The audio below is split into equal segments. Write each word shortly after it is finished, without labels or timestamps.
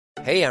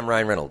Hey, I'm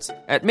Ryan Reynolds.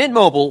 At Mint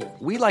Mobile,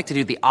 we like to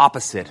do the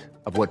opposite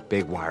of what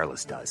Big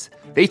Wireless does.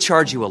 They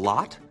charge you a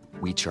lot,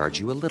 we charge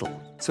you a little.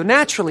 So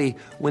naturally,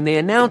 when they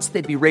announced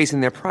they'd be raising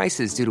their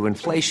prices due to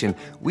inflation,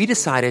 we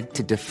decided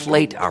to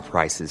deflate our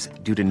prices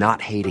due to not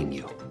hating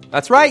you.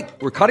 That's right.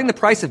 We're cutting the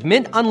price of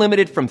Mint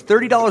Unlimited from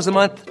 $30 a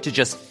month to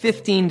just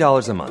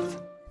 $15 a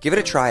month. Give it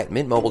a try at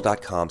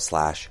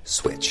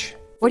mintmobile.com/switch.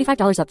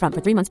 $45 up front for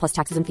 3 months plus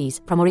taxes and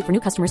fees. Promo rate for new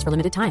customers for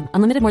limited time.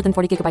 Unlimited more than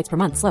 40 gigabytes per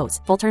month. Slows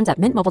full terms at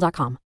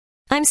mintmobile.com.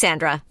 I'm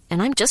Sandra, and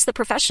I'm just the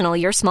professional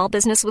your small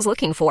business was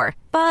looking for.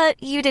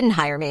 But you didn't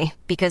hire me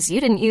because you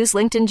didn't use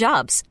LinkedIn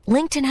Jobs.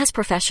 LinkedIn has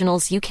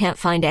professionals you can't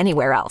find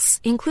anywhere else,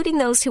 including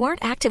those who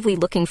aren't actively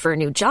looking for a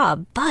new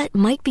job, but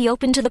might be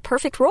open to the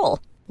perfect role,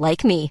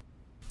 like me.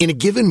 In a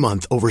given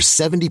month, over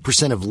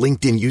 70% of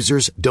LinkedIn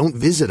users don't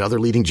visit other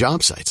leading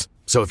job sites.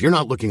 So if you're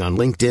not looking on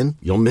LinkedIn,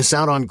 you'll miss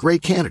out on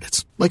great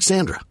candidates like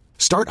Sandra.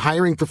 Start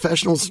hiring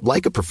professionals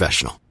like a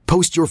professional.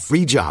 Post your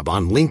free job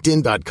on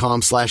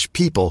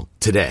linkedin.com/people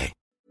today.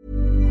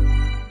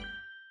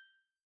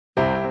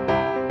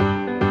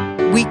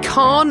 We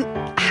can't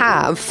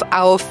have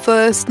our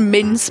first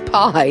mince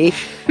pie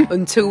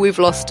until we've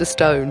lost a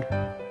stone.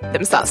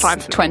 That's fine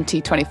for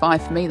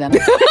 2025 for me then.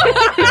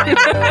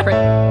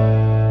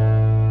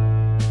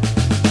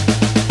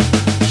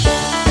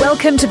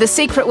 Welcome to the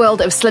secret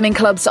world of slimming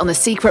clubs on the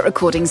Secret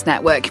Recordings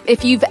Network.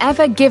 If you've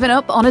ever given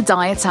up on a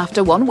diet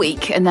after 1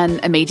 week and then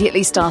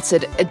immediately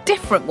started a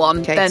different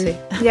one, Katie. then...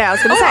 Yeah, I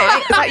was going to say,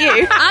 is that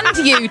you? And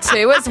you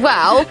two as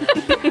well,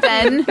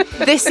 then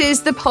this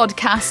is the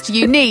podcast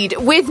you need.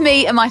 With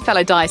me and my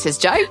fellow dieters,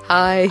 Joe.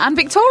 Hi. And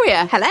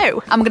Victoria.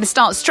 Hello. I'm going to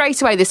start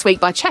straight away this week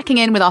by checking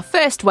in with our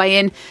first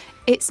weigh-in.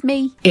 It's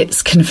me.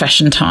 It's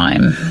confession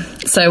time.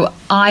 So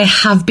I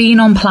have been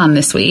on plan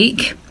this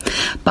week,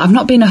 but I've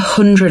not been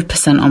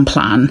 100% on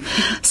plan.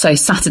 So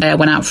Saturday I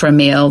went out for a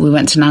meal. We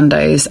went to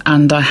Nando's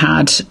and I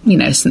had,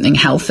 something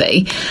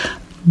healthy.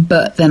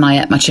 But then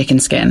I ate my chicken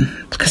skin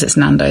because it's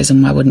Nando's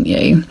and why wouldn't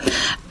you?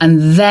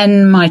 And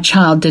then my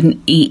child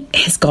didn't eat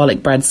his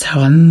garlic bread, so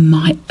I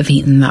might have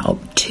eaten that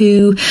up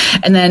too.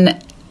 And then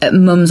at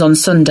Mum's on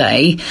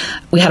Sunday,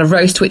 we had a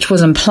roast which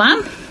was on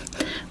plan.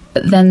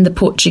 But then the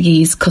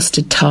Portuguese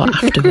custard tart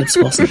afterwards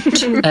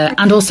wasn't.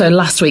 And also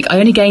last week, I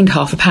only gained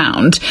 ½ a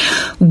pound,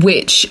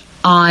 which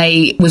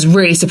I was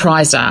really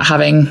surprised at,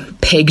 having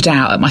pigged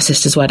out at my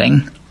sister's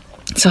wedding.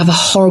 So I have a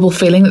horrible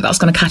feeling that that's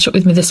going to catch up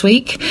with me this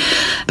week,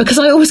 because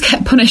I always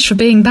get punished for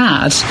being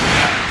bad.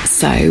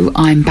 So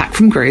I'm back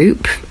from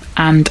group.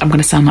 And I'm going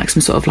to sound like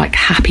some sort of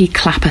happy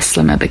clapper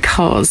slimmer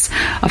because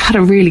I've had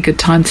a really good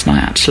time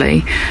tonight,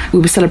 actually. We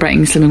were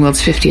celebrating Slimming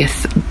World's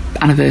 50th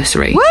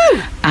anniversary.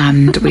 Woo!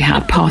 And we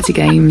had party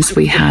games,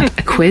 we had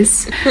a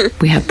quiz,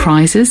 we had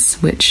prizes,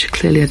 which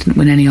clearly I didn't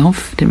win any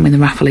of. Didn't win the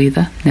raffle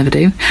either, never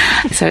do.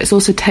 So it's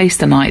also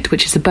taster night,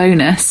 which is a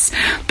bonus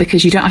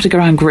because you don't have to go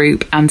around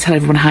group and tell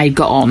everyone how you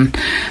got on.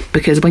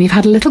 Because when you've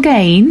had a little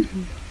gain,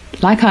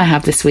 like I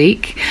have this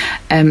week,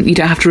 you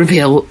don't have to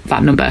reveal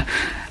that number.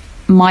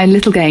 My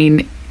little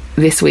gain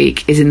this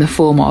week is in the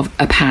form of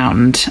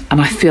 £1,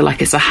 and I feel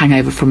like it's a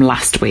hangover from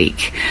last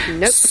week.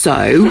 Nope.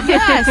 So,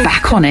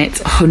 back on it,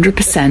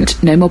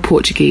 100%, no more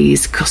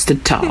Portuguese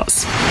custard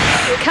tarts.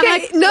 Can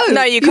I?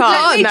 No, you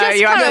can't. No,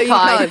 you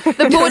can't.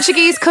 The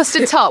Portuguese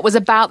custard tart was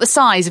about the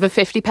size of a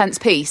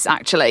 50p piece,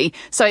 actually.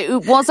 So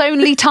it was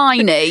only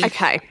tiny.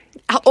 Okay.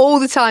 All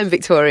the time,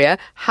 Victoria,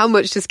 how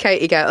much does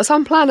Katie go? I was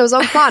on plan. And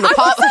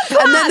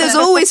then there's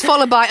always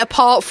followed by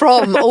apart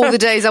from all the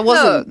days I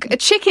wasn't. Look, a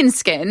chicken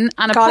skin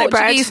and a garlic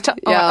Portuguese bread.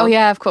 Oh,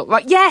 yeah, of course.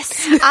 Right,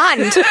 yes.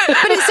 And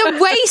but it's a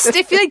waste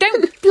if they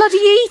don't bloody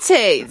eat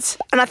it.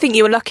 I think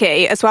you were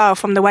lucky as well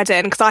from the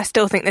wedding, because I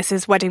still think this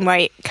is wedding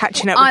weight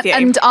catching up with you.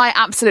 And I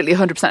absolutely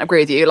 100%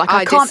 agree with you.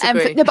 I can't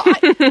disagree. No,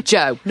 but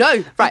Joe.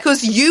 No, right.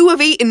 Because you have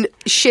eaten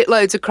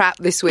shitloads of crap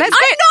this week. I'm not.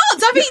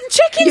 I've eaten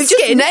chicken You've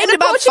just skin. named and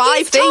about Portuguese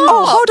 5 things. tart.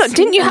 Oh, hold on.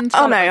 Didn't you? And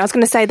Oh, no. I was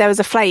going to say there was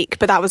a flake,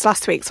 but that was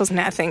last week's, wasn't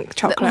it? I think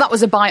chocolate. That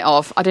was a bite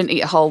of. I didn't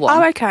eat a whole one.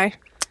 Oh, okay.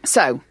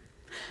 So,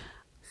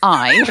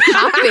 I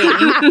have been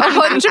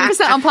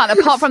 100% on plan,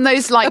 apart from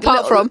those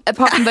apart from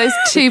those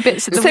 2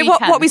 bits at the So weekend.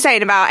 what are we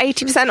saying about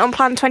 80% on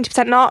plan,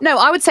 20% not? No,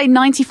 I would say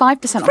 95% on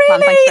plan.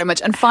 Thank you very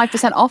much, and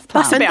 5% off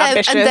plan. That's a bit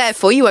ambitious. And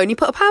therefore, you only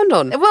put £1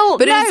 on. Well,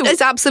 but no.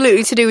 it's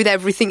absolutely to do with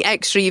everything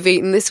extra you've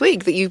eaten this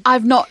week that you.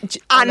 I've not.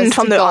 And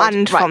from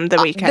the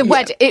weekend.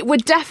 It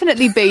would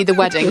definitely be the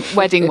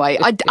wedding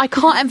weight. I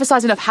can't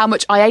emphasise enough how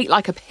much I ate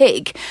like a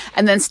pig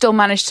and then still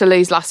managed to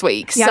lose last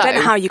week. Yeah, I don't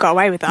know how you got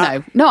away with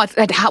that. No, I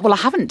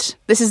haven't.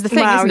 This is the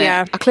thing, isn't it?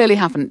 Yeah. I clearly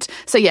haven't.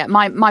 So yeah,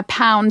 my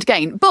pound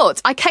gain.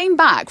 But I came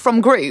back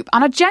from group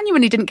and I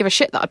genuinely didn't give a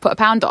shit that I'd put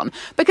 £1 on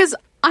because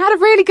I had a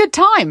really good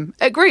time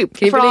at group.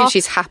 Can you believe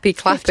she's happy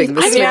clapping?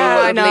 The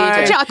I know.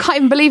 leader. I can't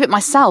even believe it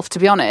myself, to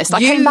be honest.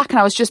 I came back and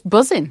I was just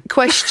buzzing.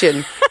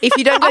 Question. If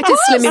you don't go to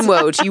Slimming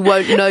World, you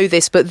won't know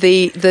this, but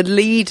the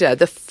leader,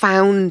 the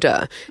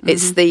founder,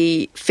 it's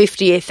the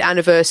 50th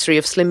anniversary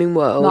of Slimming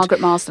World.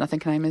 Margaret Marsden, I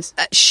think her name is.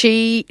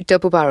 She,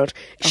 double-barreled,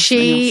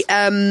 she's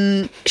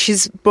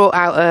brought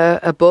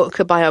out a book,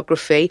 a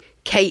biography.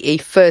 Katie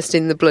first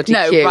in the bloody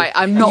queue. No, right,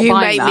 I'm not you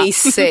buying that. You make me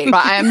sick.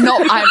 Right, I am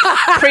not.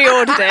 I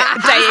pre-ordered it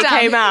the day it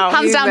came out.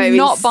 Hands down,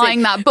 not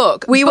buying that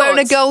book. Were you wearing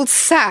a gold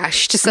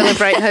sash to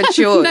celebrate her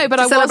joy? No, but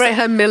I was celebrate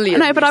her millions.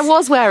 No, but I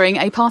was wearing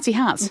a party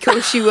hat. Of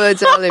course you were,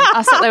 darling.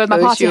 I sat there with my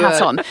party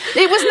hat on.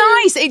 It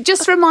was nice. It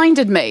just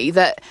reminded me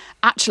that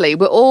actually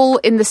we're all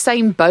in the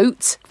same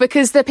boat,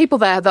 because there are people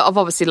there that have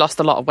obviously lost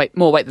a lot of weight,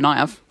 more weight than I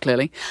have,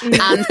 clearly,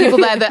 and people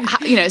there that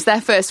it's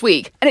their first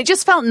week, and it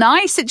just felt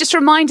nice. It just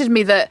reminded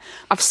me that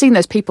I've seen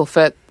those people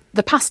for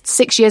the past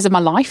 6 years of my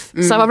life,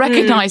 so I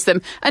recognise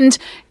them, and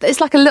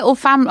it's like a little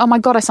family. Oh my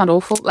god, I sound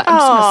awful. I'm just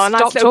gonna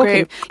stop nice talking.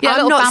 group.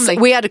 Yeah, little family.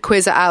 We had a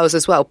quiz at ours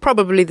as well,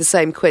 probably the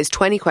same quiz,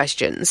 20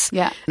 questions.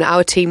 Yeah, and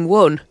our team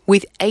won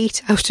with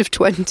 8 out of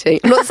 20.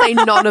 I'm not saying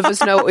none of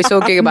us know what we're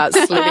talking about,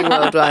 Slimming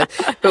Worldwide,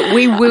 but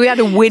we had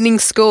a winning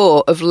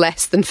score of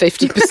less than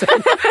 50%.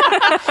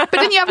 But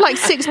didn't you have like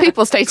 6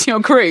 people stay to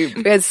your group?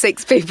 We had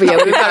 6 people. Yeah,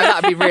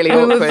 that'd be really we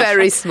awkward. were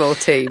very small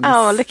teams.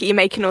 Oh, look at you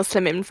making all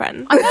slimming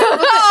friends.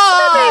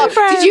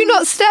 Did you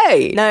not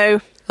stay? No.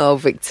 Oh,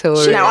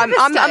 Victoria. No,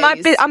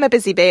 I'm a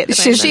busy bee at the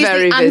moment. She's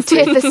very the busy.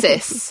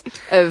 antithesis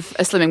of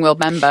a Slimming World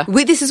member.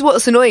 This is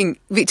what's annoying.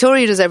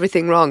 Victoria does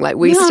everything wrong. Like,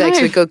 we stay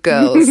to the good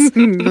girls.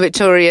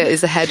 Victoria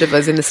is ahead of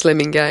us in the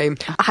slimming game.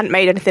 I hadn't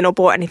made anything or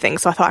bought anything,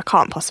 so I thought I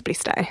can't possibly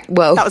stay.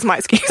 Well, that was my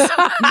excuse.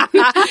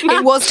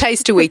 It was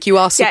Taster Week. You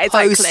are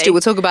supposed to. We'll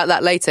talk about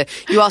that later.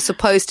 You are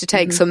supposed to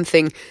take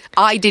something.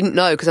 I didn't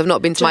know because I've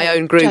not been to my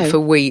own group for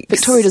weeks.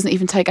 Victoria doesn't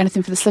even take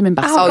anything for the Slimming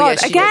Basket. Oh, God,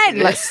 yes,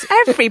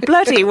 again. Every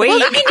bloody week. Well,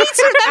 you need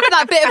to remember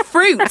that bit of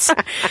fruit.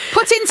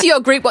 Put into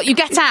your group what you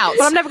get out.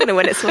 Well, I'm never going to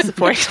win it, so what's the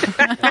point?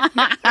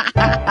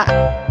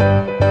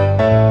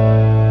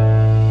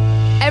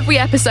 Every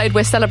episode,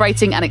 we're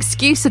celebrating an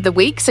excuse of the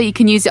week, so you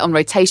can use it on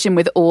rotation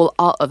with all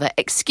our other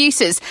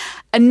excuses.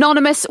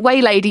 Anonymous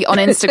Waylady on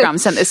Instagram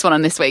sent this one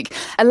on this week.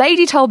 A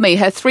lady told me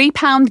her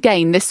 £3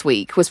 gain this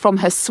week was from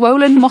her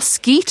swollen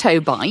mosquito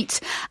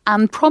bite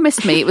and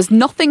promised me it was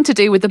nothing to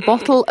do with the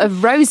bottle of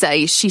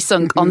rosé she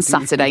sunk on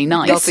Saturday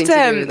night.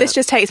 This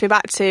just takes me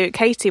back to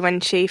Katie when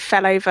she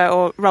fell over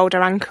or rolled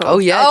her ankle. Oh,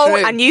 yeah,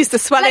 true. And used the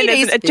swelling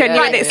as a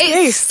genuine excuse. It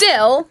is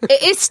still,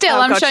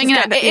 Oh, I'm God, showing you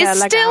now, she's it getting is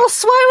the still leg out.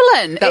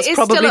 swollen. That's it is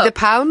probably still the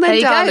pound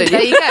then, darling.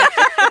 There you go.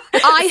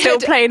 I Still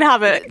playing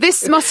havoc.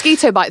 This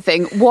mosquito bite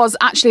thing was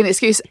actually an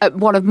excuse at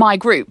one of my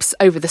groups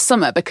over the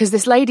summer, because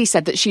this lady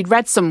said that she'd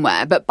read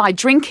somewhere, but by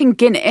drinking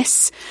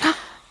Guinness,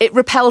 it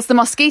repels the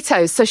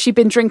mosquitoes. So she'd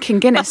been drinking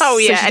Guinness. Oh,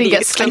 yeah, so she didn't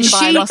get stung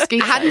by a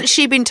mosquito. Hadn't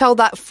she been told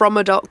that from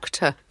a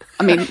doctor?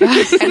 I mean,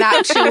 an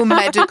actual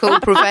medical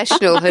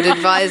professional had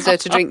advised her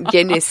to drink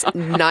Guinness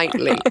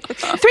nightly.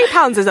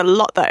 £3 is a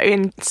lot, though,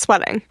 in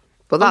swelling.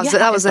 Well,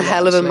 that was a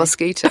hell of a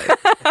mosquito.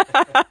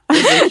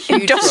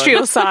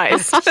 Industrial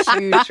sized.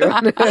 Huge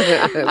one.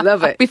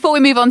 Love it. Before we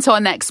move on to our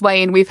next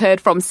weigh-in, we've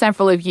heard from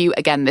several of you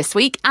again this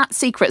week at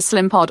Secret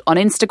Slim Pod on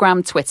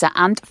Instagram, Twitter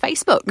and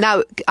Facebook.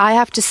 Now, I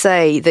have to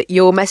say that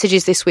your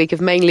messages this week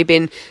have mainly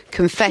been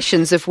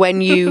confessions of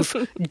when you've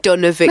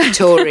done a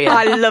Victoria.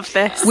 I love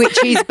this.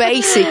 Which is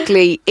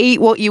basically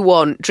eat what you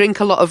want, drink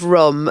a lot of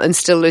rum and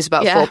still lose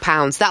about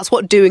 £4. That's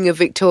what doing a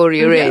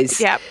Victoria is.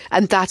 Yep.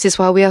 And that is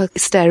why we are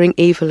staring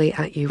evilly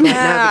at you right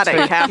now, I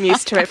don't care. I'm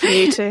used to it from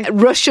you two.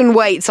 Russian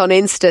Waits on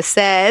Insta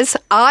says,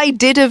 I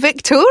did a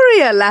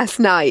Victoria last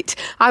night.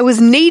 I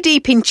was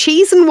knee-deep in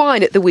cheese and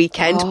wine at the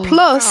weekend,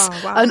 plus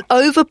an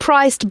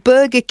overpriced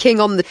Burger King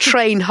on the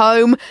train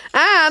home,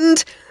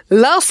 and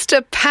lost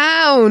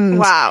 £1.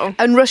 Wow.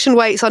 And Russian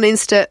Waits on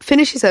Insta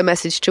finishes her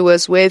message to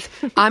us with,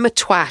 I'm a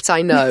twat,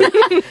 I know.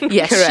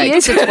 Yes, correct. she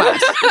is a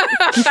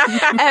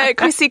twat.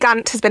 Chrissy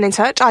Gant has been in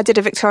touch. I did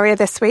a Victoria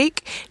this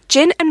week.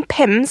 Gin and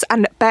Pimm's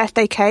and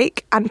birthday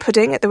cake and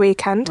pudding at the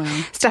weekend.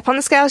 Wow. Step on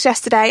the scales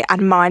yesterday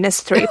and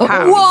minus £3.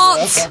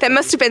 What? There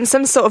must have been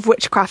some sort of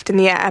witchcraft in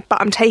the air,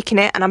 but I'm taking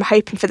it and I'm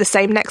hoping for the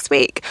same next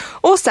week.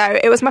 Also,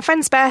 it was my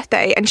friend's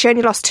birthday and she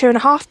only lost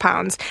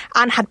 £2.5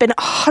 and had been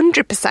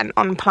 100%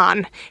 on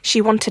plan.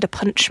 She wanted to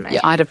punch me.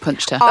 Yeah, I'd have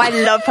punched her. I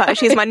love her.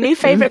 She's my new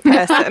favourite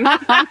person.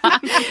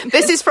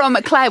 This is from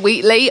Claire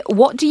Wheatley.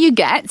 What do you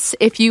get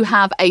if you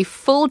have a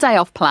full day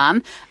off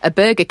plan, a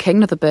Burger King,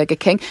 another Burger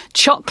King,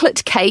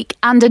 chocolate cake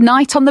and a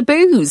night on the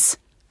booze?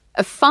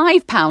 A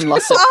 £5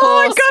 loss, of course.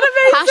 Oh, my God,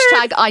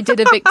 amazing. #I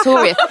did a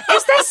Victoria.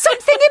 Is there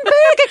something in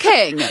Burger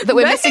King that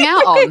we're missing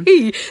out on?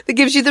 That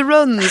gives you the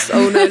runs.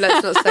 Oh, no,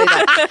 let's not say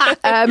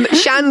that.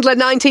 Chandler,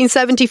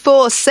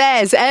 1974,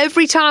 says,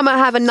 every time I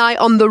have a night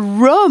on the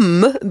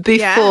rum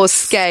before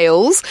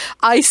scales,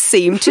 I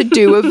seem to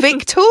do a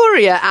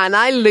Victoria and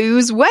I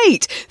lose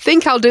weight.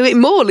 Think I'll do it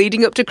more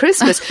leading up to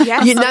Christmas.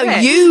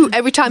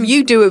 Every time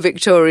you do a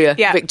Victoria,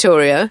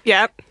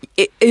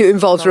 it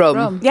involves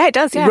rum. Yeah, it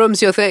does, yeah.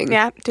 Rum's your thing.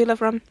 Yeah, do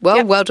love rum.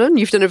 Well, well done.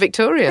 You've done a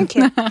Victoria. Thank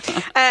you.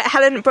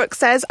 Helen Brooks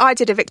says, I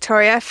did a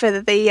Victoria for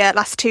the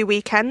last 2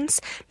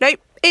 weekends. Nope.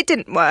 It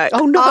didn't work.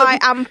 Oh, no. I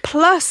am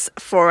plus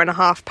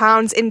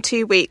 £4.5 in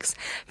 2 weeks.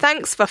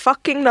 Thanks for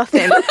fucking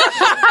nothing.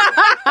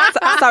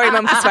 Sorry,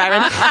 Mum, for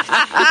swearing.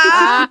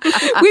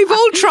 We've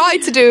all tried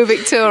to do a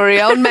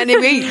Victoria on many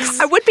weeks.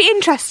 I would be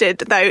interested,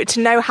 though, to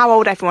know how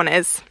old everyone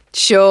is.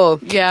 Sure.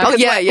 Yeah. Oh,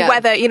 yeah.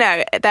 Whether,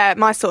 they're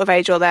my sort of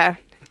age or they're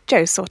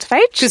Joe's sort of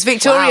age. Because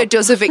Victoria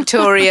does a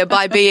Victoria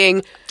by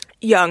being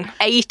young.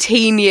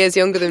 18 years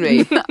younger than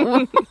me.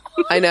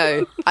 I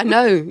know.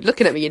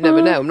 Looking at me, you'd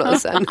never know. I'm not the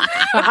same.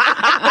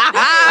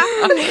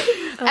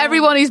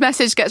 Everyone whose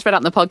message gets read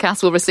out in the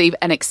podcast will receive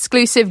an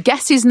exclusive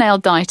Guess Who's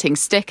Nailed Dieting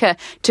sticker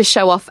to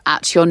show off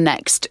at your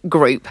next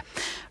group.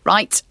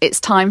 Right,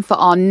 it's time for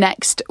our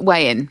next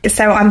weigh-in.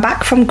 So I'm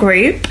back from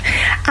group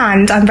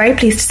and I'm very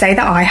pleased to say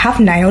that I have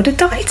nailed a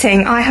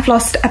dieting. I have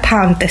lost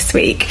 £1 this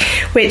week,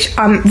 which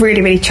I'm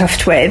really, really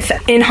chuffed with.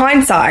 In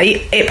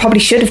hindsight, it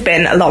probably should have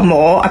been a lot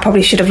more. I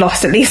probably should have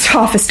lost at least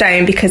half a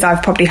stone because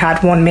I've probably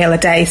had one meal a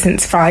day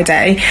since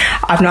Friday.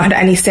 I've not had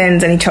any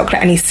sins, any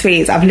chocolate, any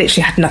sweets. I've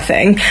literally had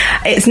nothing.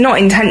 It's not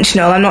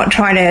intentional. I'm not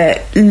trying to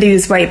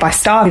lose weight by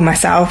starving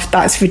myself.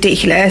 That's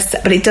ridiculous.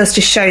 But it does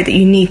just show that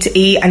you need to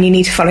eat and you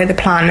need to follow the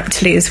plan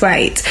to lose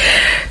weight.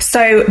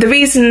 So the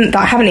reason that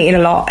I haven't eaten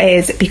a lot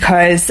is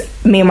because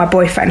me and my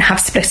boyfriend have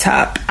split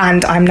up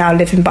and I'm now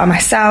living by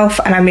myself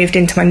and I moved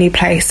into my new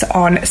place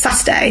on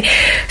Saturday.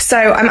 So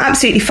I'm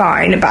absolutely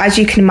fine, but as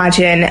you can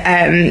imagine,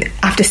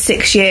 after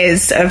 6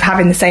 years of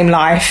having the same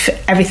life,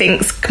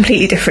 everything's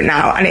completely different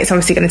now and it's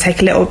obviously going to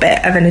take a little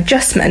bit of an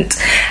adjustment.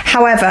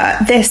 However,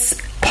 this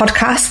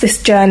podcast,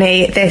 this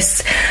journey,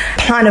 this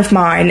plan of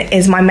mine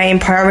is my main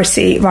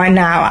priority right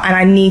now, and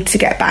I need to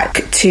get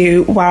back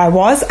to where I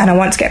was and I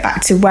want to get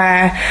back to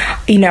where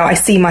I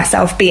see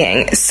myself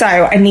being. So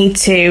I need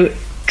to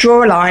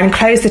draw a line,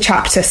 close the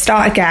chapter,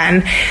 start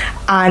again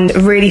and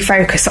really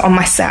focus on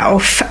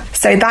myself.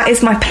 So that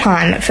is my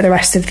plan for the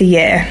rest of the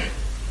year.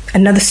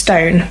 Another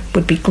stone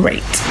would be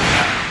great.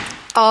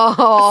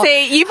 Oh,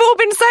 see, you've all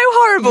been so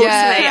horrible to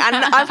me and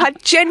I've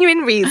had genuine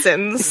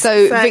reasons.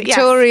 So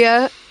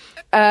Victoria,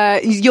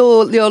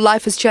 your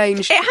life has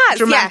changed. It has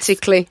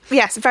dramatically.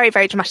 Yes, very,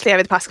 very dramatically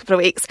over the past couple of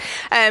weeks.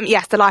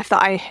 Yes, the life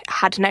that I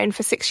had known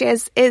for 6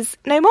 years is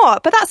no more,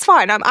 but that's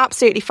fine. I'm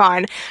absolutely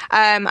fine,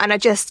 and I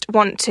just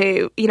want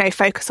to,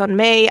 focus on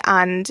me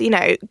and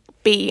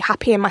be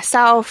happy in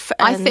myself.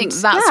 And, I think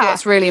that's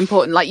what's really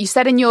important. Like you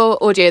said in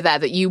your audio there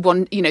that you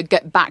want,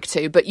 get back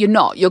to, but you're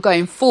not. You're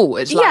going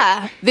forward.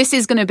 Like, this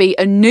is going to be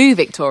a new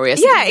Victoria.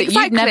 Yeah, exactly.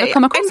 That you've never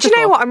come across and do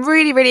you know what? I'm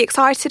really, really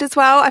excited as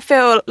well. I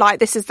feel like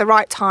this is the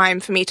right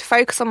time for me to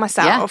focus on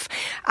myself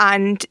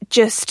and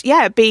just,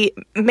 be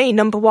me,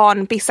 number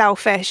one, be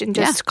selfish and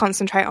just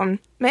concentrate on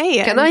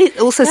me. Can I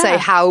also say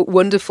how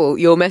wonderful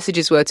your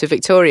messages were to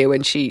Victoria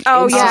when she they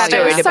were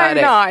so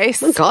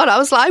nice. Oh God, I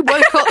was like,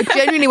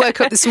 genuinely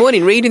woke up this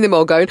morning reading them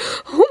all going,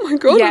 oh my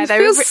God, it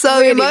feels so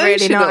really,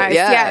 emotional. Really nice.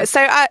 Yeah.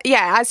 So,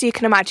 as you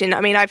can imagine,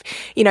 I mean, I've,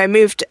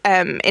 moved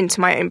into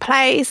my own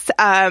place.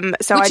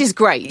 Which is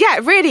great.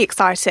 Yeah, really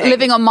exciting.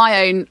 Living on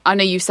my own, I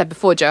know you've said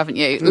before, Jo, haven't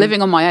you?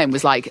 Living on my own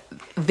was like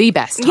the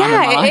best time of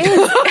my life. It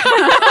is.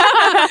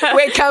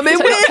 We're coming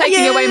with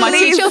taking away my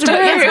two children.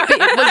 Yes,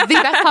 it was the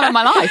best time of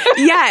my life.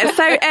 Yeah,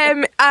 so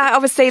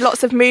obviously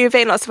lots of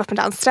moving, lots of up and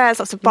down stairs,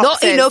 lots of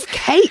boxes. Not enough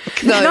cake,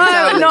 though.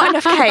 No, not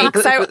enough cake.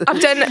 So I've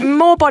done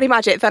more body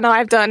magic than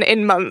I've done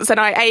in months and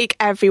I ache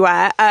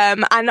everywhere.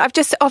 And I've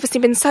just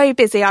obviously been so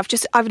busy, I've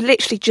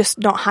literally just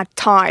not had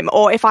time.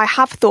 Or if I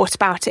have thought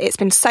about it, it's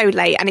been so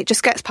late and it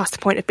just gets past the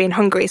point of being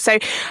hungry. So,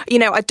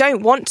 I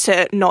don't want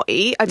to not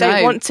eat. I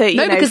don't want to,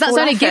 No, because that's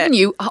only given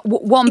you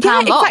 £1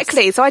 loss.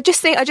 Exactly. So I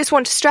just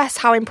want to stress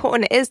how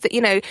important it is that,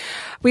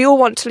 we all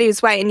want to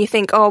lose weight and you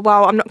think, oh,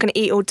 well, I'm not going to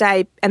eat all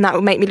day and that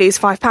will make me lose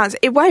 £5.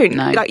 It won't.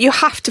 No. Like, you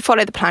have to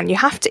follow the plan. You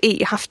have to eat.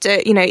 You have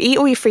to, eat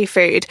all your free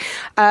food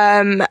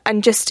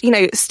and just,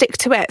 stick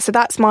to it. So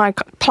that's my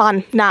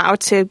plan now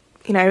to,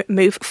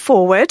 move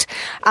forward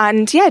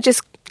and,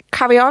 just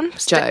carry on,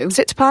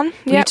 stick to plan.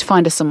 We need to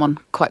find her someone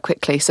quite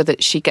quickly so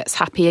that she gets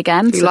happy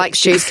again. You like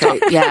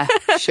cheesecake? Yeah,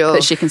 sure.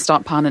 That she can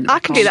start planning. I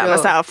can do that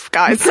myself,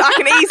 guys. I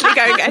can easily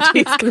go and get a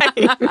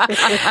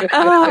cheesecake.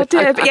 Oh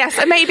dear, but yes,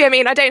 maybe. I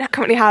mean, I don't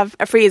currently have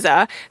a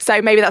freezer,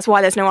 so maybe that's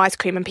why there's no ice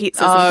cream and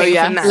pizzas and things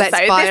in there.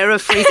 Let's buy her a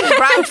freezer.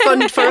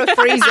 Crowdfund for a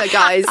freezer,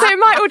 guys. So it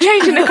might all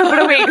change in a couple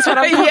of weeks when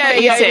I'm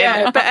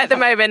eating. But at the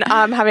moment,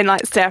 I'm having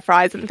like stir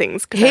fries and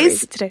things.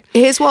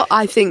 Here's what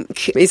I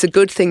think is a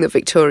good thing that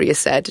Victoria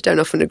said. I don't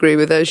often agree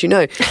with her, as you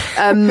know.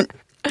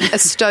 A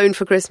stone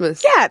for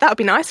Christmas. Yeah, that would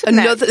be nice,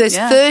 wouldn't it? There's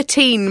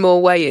 13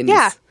 more weigh-ins.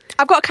 Yeah.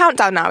 I've got a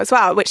countdown now as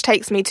well, which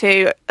takes me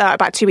to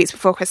about 2 weeks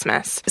before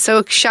Christmas.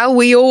 So shall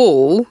we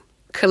all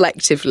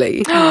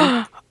collectively,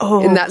 and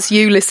that's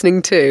you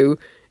listening too,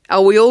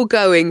 are we all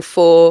going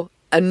for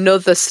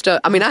another stone.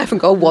 I mean, I haven't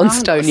got one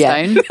stone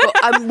yet.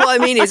 But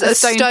what I mean is a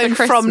stone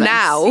from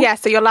now. Yeah,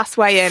 so your last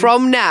way in.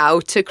 From now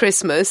to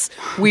Christmas,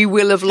 we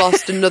will have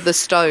lost another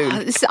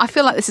stone. I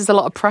feel like this is a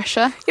lot of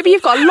pressure. Yeah, but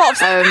you've got a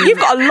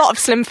lot of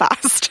Slim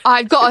Fast.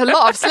 I've got a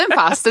lot of Slim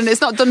Fast, and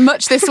it's not done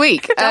much this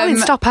week. Darling,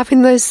 stop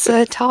having those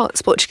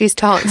tarts, Portuguese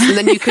tarts, and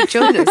then you could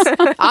join us.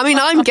 I mean,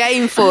 I'm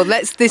game for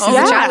this is a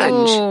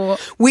challenge.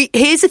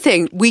 Here's the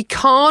thing: we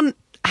can't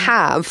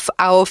have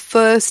our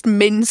first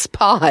mince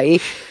pie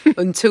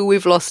until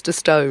we've lost a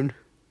stone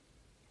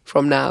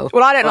from now.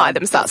 Well, I don't like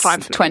them, so that's fine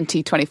for me.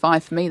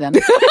 2025 for me then.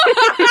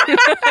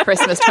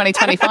 Christmas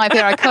 2025,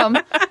 here I come.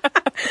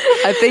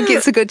 I think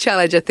it's a good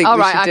challenge. I think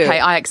we should do it.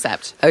 I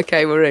accept.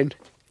 Okay, we're in.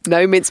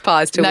 No mince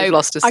pies till we've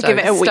lost a stone. I'll give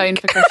it a week. Stone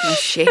for Christmas.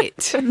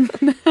 Shit.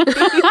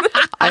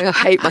 I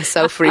hate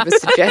myself for even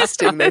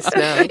suggesting this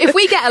now. If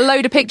we get a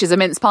load of pictures of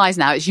mince pies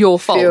now, it's your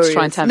fault to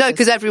try and tempt us. No,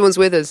 because everyone's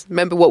with us.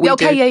 Remember what we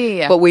do?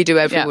 Yeah. What we do,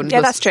 everyone Yeah,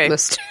 that's true.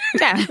 must.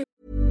 Yeah.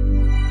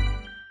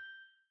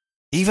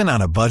 Even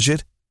on a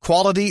budget,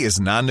 quality is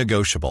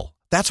non-negotiable.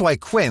 That's why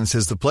Quince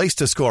is the place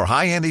to score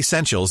high-end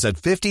essentials at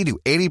 50 to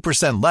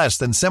 80% less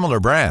than similar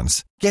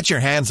brands. Get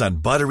your hands on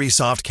buttery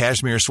soft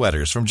cashmere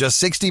sweaters from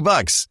just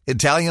 $60,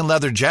 Italian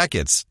leather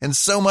jackets, and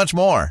so much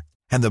more.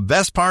 And the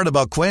best part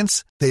about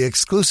Quince, they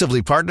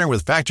exclusively partner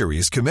with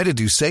factories committed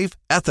to safe,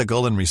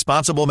 ethical, and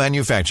responsible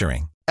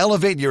manufacturing.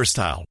 Elevate your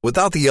style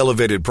without the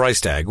elevated price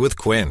tag with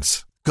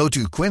Quince. Go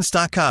to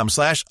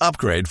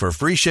quince.com/upgrade for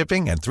free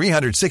shipping and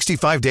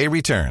 365-day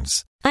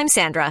returns. I'm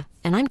Sandra,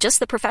 and I'm just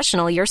the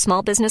professional your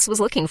small business was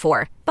looking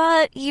for.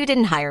 But you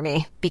didn't hire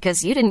me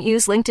because you didn't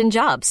use LinkedIn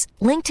Jobs.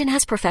 LinkedIn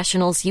has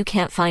professionals you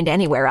can't find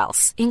anywhere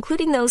else,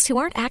 including those who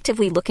aren't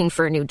actively looking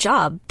for a new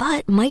job,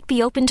 but might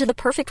be open to the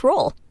perfect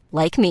role,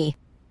 like me.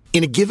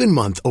 In a given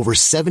month, over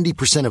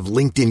 70% of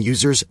LinkedIn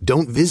users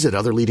don't visit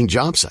other leading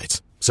job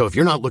sites. So if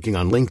you're not looking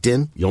on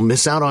LinkedIn, you'll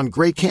miss out on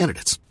great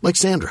candidates like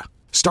Sandra.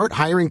 Start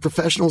hiring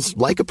professionals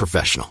like a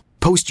professional.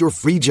 Post your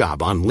free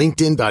job on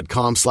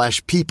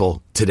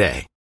linkedin.com/people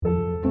today.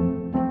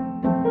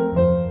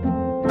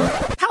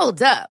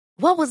 Hold up.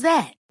 What was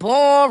that?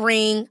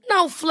 Boring.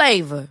 No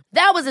flavor.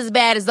 That was as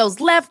bad as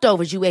those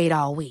leftovers you ate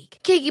all week.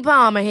 Keke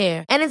Palmer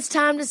here, and it's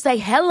time to say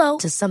hello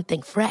to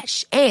something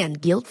fresh and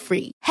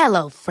guilt-free.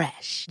 Hello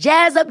Fresh.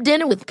 Jazz up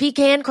dinner with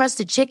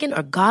pecan-crusted chicken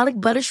or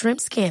garlic butter shrimp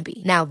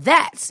scampi. Now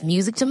that's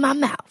music to my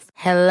mouth.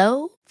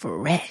 Hello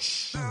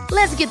Fresh.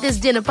 Let's get this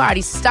dinner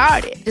party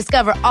started.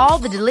 Discover all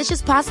the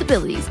delicious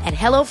possibilities at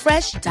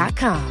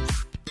HelloFresh.com.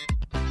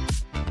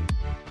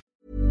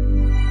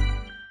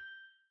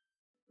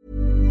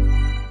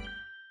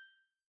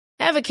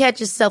 Ever catch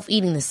yourself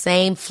eating the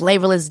same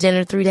flavorless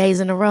dinner 3 days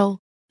in a row?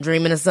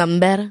 Dreaming of something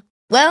better?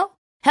 Well,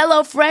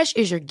 HelloFresh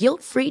is your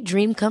guilt-free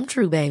dream come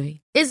true, baby.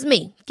 It's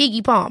me,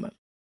 Keke Palmer.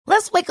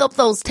 Let's wake up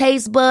those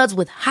taste buds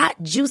with hot,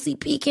 juicy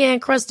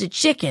pecan-crusted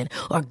chicken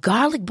or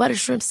garlic butter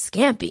shrimp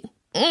scampi.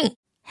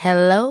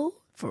 Hello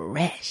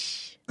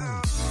Fresh.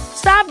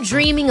 Stop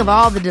dreaming of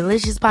all the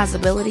delicious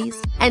possibilities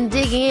and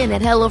dig in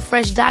at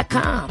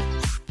HelloFresh.com.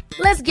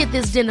 Let's get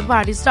this dinner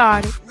party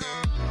started.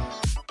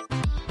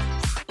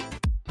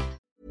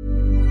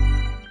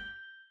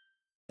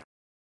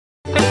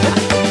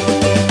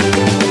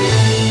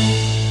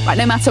 Right,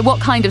 no matter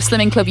what kind of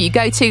slimming club you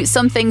go to,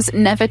 some things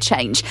never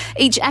change.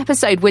 Each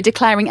episode, we're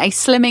declaring a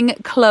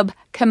slimming club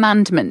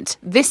commandment.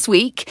 This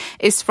week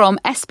is from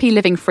SP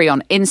Living Free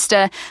on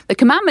Insta. The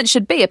commandment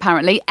should be,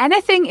 apparently,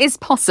 anything is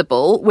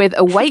possible with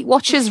a Weight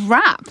Watchers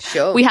wrap.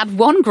 Sure. We had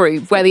one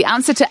group where the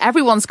answer to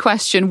everyone's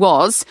question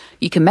was,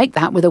 you can make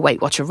that with a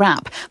Weight Watcher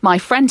wrap. My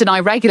friend and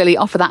I regularly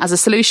offer that as a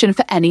solution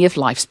for any of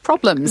life's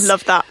problems.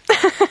 Love that.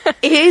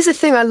 Here's the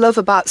thing I love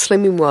about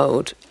Slimming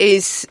World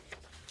is,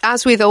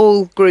 as with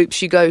all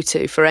groups you go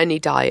to for any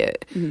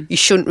diet, you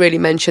shouldn't really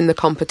mention the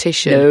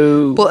competition.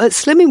 No. But at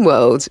Slimming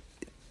World,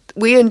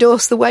 we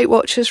endorse the Weight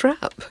Watchers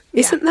wrap.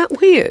 Isn't that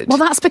weird? Well,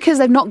 that's because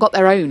they've not got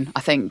their own, I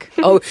think.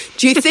 Oh,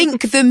 do you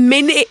think the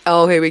minute...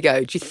 Oh, here we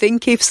go. Do you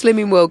think if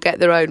Slimming World get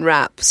their own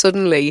wrap,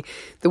 suddenly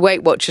the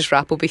Weight Watchers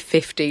wrap will be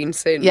 15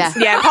 cents? Yeah.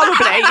 Yeah,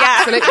 probably, yeah.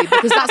 Absolutely,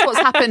 because that's what's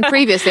happened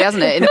previously,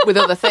 hasn't it, with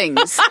other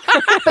things.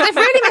 But they've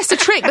really missed a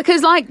trick,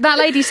 because like that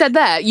lady said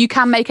there, you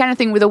can make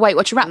anything with a Weight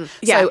Watcher wrap.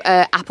 Yeah. So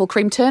apple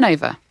cream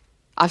turnover.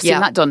 I've seen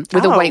that done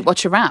with a Weight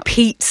Watcher wrap.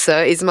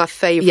 Pizza is my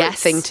favourite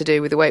thing to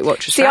do with the Weight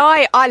Watchers wrap.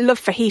 See, I love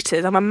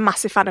fajitas. I'm a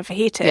massive fan of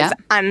fajitas. Yeah.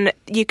 And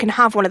you can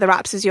have one of the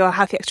wraps as your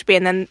healthy extra B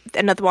and then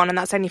another one, and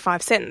that's only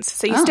 5 cents.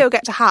 So you still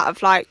get to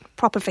have, like,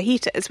 proper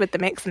fajitas with the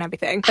mix and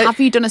everything. Have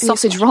you done a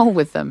sausage roll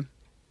with them?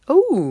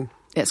 Ooh.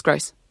 It's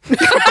gross. So,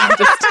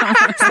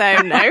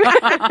 no.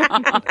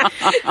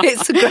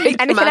 It's a great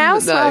Anything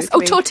else? though.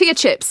 Oh, tortilla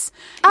chips.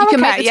 Oh, You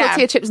can okay, make the yeah.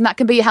 tortilla chips and that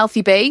can be a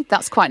healthy B.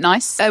 That's quite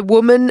nice. A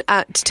woman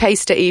at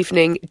Taster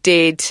Evening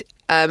did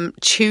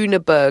tuna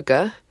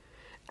burger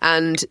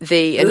and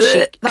she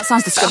That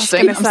sounds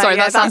disgusting. I'm sorry,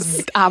 that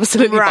sounds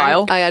absolutely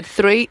vile. I had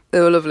 3. They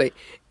were lovely.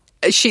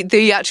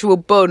 the actual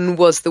bun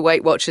was the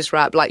Weight Watchers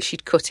wrap. Like,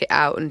 she'd cut it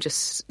out and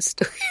just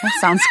stuck it. That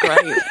sounds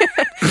great.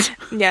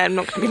 Yeah, I'm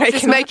not going to be making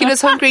It's making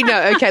us hungry?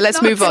 No, okay,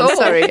 let's move on.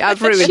 Sorry,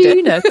 I've ruined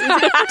Tuna.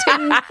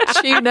 Tin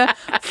tuna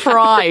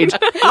fried.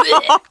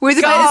 With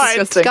a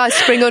bit of, guys,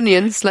 spring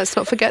onions. Let's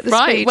not forget the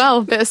Right, speed.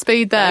 well, bit of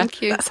speed there.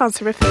 Thank you. That sounds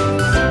horrific.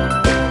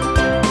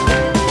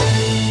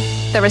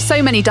 There are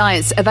so many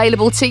diets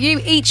available to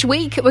you. Each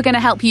week, we're going to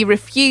help you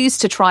refuse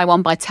to try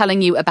one by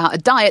telling you about a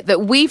diet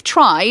that we've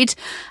tried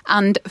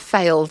and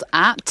failed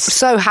at.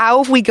 So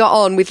how have we got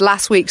on with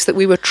last week's that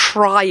we were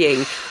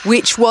trying,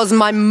 which was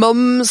my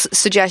mum's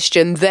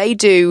suggestion? They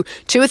do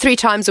 2 or 3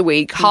 times a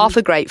week, half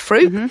a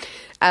grapefruit.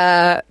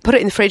 Put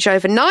it in the fridge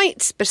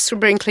overnight, a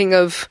sprinkling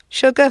of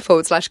sugar /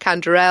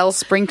 canderel.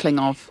 Sprinkling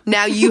of.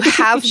 Now you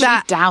have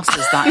that. She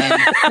douses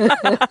that in.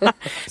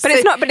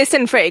 But it's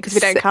sin-free because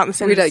we don't count the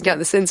sins. We don't count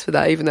the sins for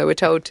that, even though we're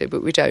told to,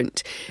 but we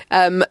don't.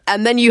 And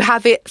then you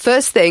have it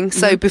first thing,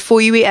 so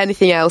before you eat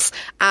anything else.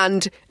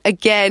 And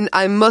again,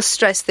 I must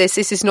stress this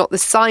is not the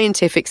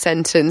scientific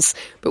sentence,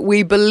 but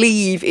we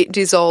believe it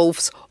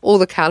dissolves all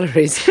the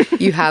calories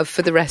you have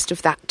for the rest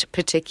of that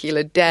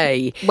particular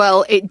day.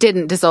 Well, it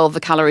didn't dissolve the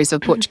calories of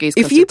Portuguese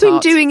If custard you've been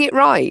tart. doing it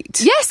right.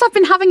 Yes, I've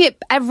been having it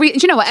every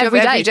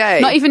day.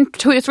 Not even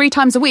 2 or 3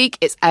 times a week.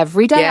 It's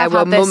every day. Yeah, I've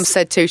well, had this. Mum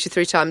said 2 to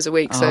 3 times a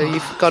week, so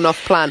you've gone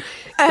off plan.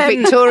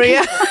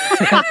 Victoria?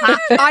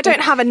 I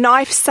don't have a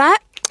knife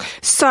set.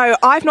 So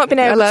I've not been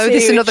able to... Hello,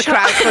 this is another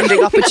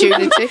crowdfunding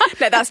opportunity.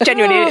 No, that's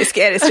genuinely it's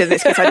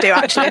this because I do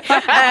actually.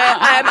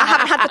 I haven't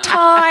had the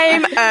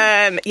time.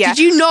 Yeah. Did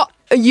you not...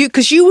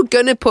 Because you were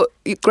going to put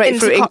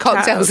grapefruit in cocktails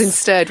cocktails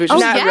instead, which Oh,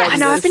 was no, horrendous. I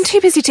know. I've been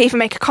too busy to even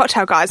make a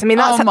cocktail, guys. I mean,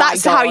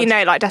 that's how you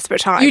know, like,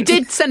 desperate times. You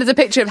did send us a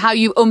picture of how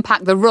you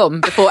unpack the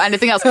rum before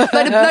anything else.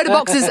 Load of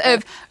boxes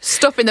of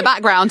stuff in the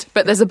background,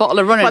 but there's a bottle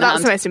of rum in Well, that's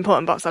hand. the most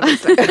important box,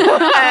 obviously. But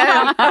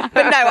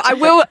no, I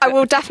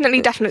will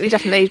definitely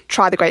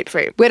try the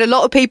grapefruit. We had a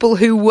lot of people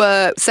who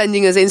were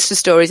sending us Insta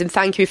stories, and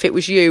thank you if it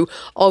was you,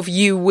 of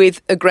you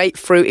with a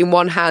grapefruit in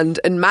one hand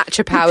and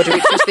matcha powder,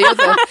 which was the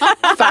other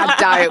fad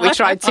diet we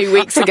tried 2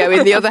 weeks ago,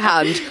 in the other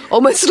hand.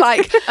 Almost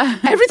like,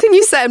 everything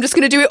you say, I'm just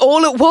going to do it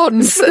all at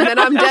once, and then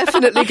I'm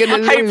definitely going to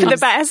lose. Hope for the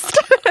best.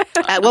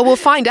 Well, we'll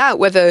find out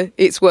whether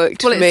it's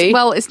worked for me.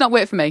 Well, it's not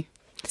worked for me.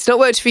 It's not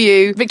worked for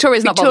you.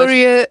 Victoria's not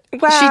Victoria,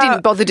 Well, she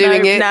didn't bother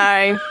doing it.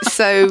 No.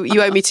 So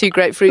you owe me 2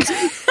 grapefruits.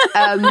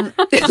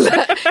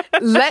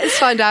 Let's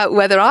find out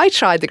whether I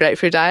tried the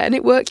grapefruit diet and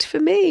it worked for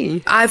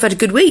me. I've had a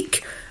good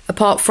week,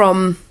 apart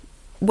from,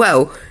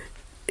 well,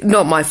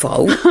 not my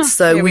fault.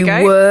 So we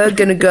were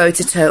going to go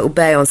to Turtle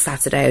Bay on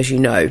Saturday, as you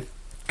know.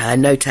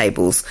 No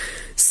tables.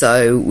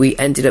 So we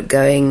ended up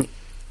going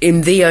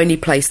in the only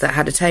place that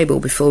had a table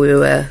before we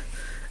were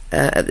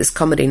at this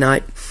comedy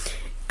night.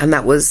 And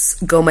that was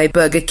Gourmet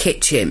Burger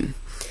Kitchen.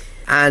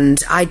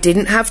 And I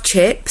didn't have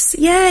chips.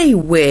 Yay,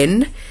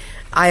 win.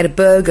 I had a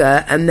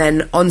burger, and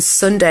then on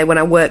Sunday when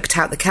I worked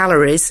out the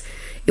calories,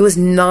 it was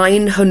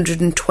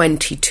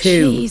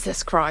 922.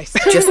 Jesus Christ.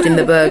 Just in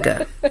the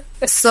burger.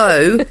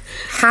 So,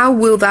 how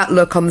will that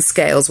look on the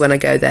scales when I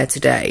go there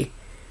today?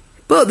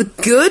 But the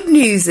good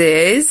news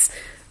is,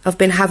 I've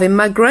been having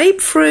my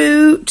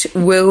grapefruit.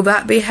 Will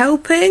that be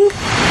helping?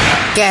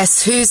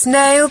 Guess who's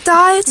nail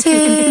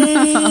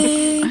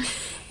dieting?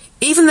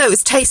 Even though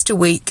it's taster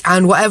week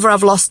and whatever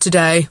I've lost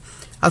today,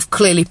 I've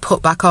clearly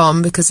put back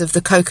on because of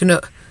the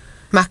coconut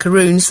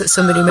macaroons that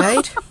somebody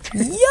made.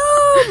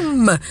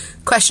 Yum!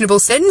 Questionable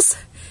sins?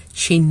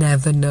 She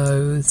never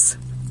knows.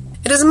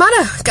 It doesn't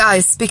matter,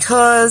 guys,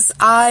 because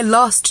I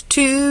lost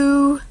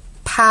 2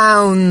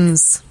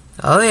 pounds.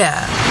 Oh,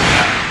 yeah.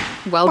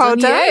 Well done,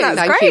 you. That's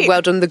Thank great. you.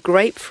 Well done, the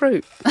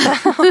grapefruit.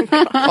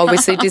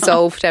 Obviously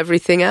dissolved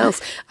everything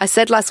else. I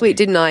said last week,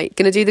 didn't I?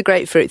 Going to do the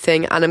grapefruit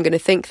thing, and I'm going to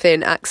think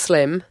thin, act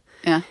slim.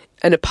 Yeah.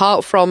 And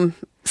apart from...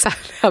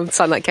 I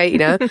sound like Katie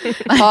now.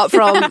 Apart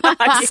from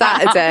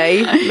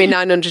Saturday, my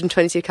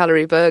 922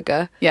 calorie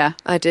burger. Yeah.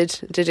 I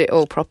did it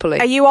all properly.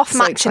 Are you off So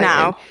matcha exciting.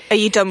 now? Are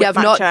you done with I've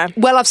matcha?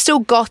 well, I've still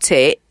got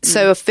it,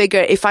 so I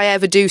figure if I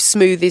ever do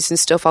smoothies and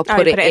stuff, I'll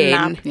put you it put it in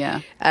in. now. Yeah.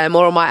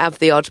 Or I might have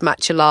the odd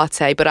matcha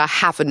latte, but I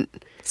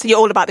haven't. So you're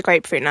all about the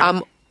grapefruit now?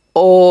 I'm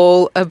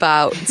all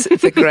about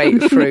the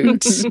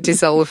grapefruit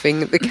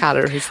dissolving the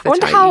calories. I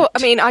wonder how...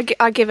 I mean, I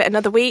give it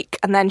another week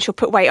and then she'll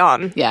put weight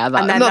on. Yeah, and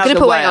I'm then I'm not that'll going to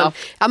be put way weight on. off.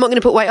 I'm not going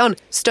to put weight on.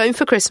 Stone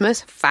for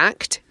Christmas.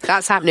 Fact.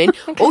 That's happening.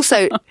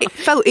 Also, it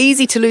felt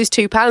easy to lose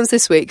 2 pounds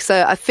this week,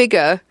 so I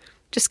figure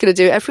just going to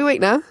do it every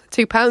week now.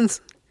 2 pounds.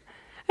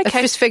 Okay.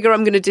 I just figure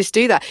I'm going to just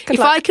do that. Good if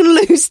luck. I can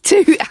lose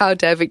 2... How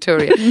dare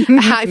Victoria.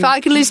 If I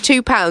can lose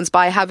 2 pounds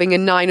by having a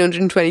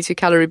 922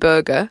 calorie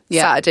burger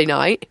Saturday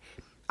night,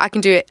 I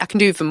can do it. I can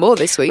do even more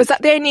this week. Was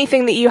that the only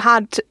thing that you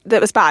had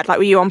that was bad? Like,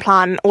 were you on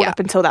plan all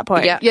up until that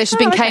point? Yeah. Yeah, she's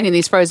been caning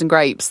these frozen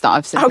grapes that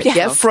I've seen. pictures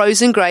Yeah, of.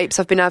 frozen grapes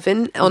I've been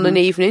having on an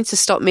evening to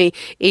stop me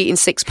eating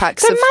 6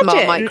 packs So of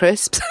imagine- Marmite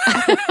crisps.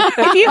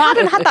 If you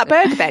hadn't had that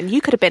burger then,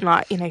 you could have been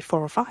like, 4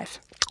 or 5.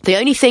 The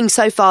only thing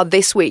so far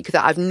this week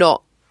that I've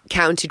not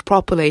counted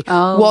properly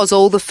was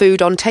all the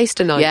food on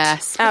taster night.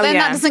 Yes. But then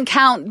that doesn't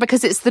count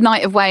because it's the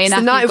night of weigh-in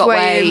after you've got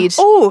weighed.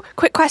 Oh,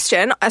 quick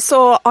question. I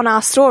saw on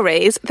our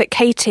stories that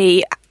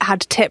Katie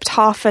had tipped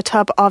half a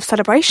tub of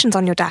celebrations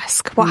on your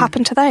desk. What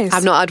happened to those?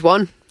 I've not had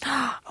one.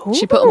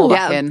 She put them all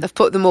back in. I've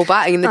put them all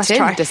back in the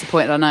tin. I'm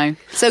disappointed, I know.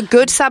 So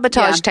good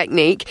sabotage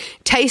technique.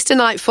 Taster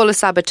night full of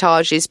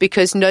sabotages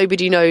because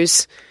nobody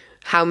knows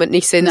how many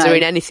sins are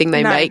in anything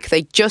they make.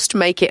 They just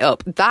make it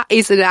up. That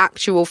is an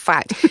actual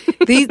fact.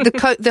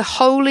 The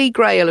holy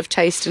grail of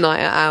taster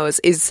night at ours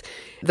is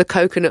the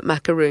coconut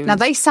macaroons. Now,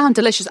 they sound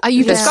delicious.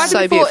 You've described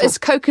them before as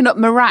coconut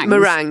meringues.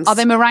 Meringues. Are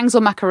they meringues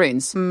or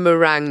macaroons?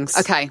 Meringues.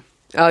 Okay.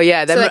 Oh,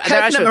 yeah. They're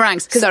coconut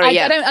meringues.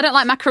 I don't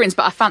like macaroons,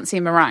 but I fancy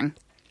a meringue.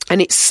 And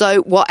it's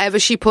so, whatever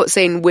she puts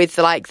in with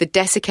like the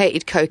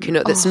desiccated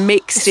coconut that's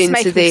mixed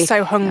into the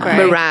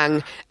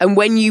meringue. And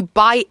when you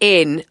bite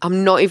in,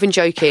 I'm not even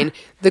joking,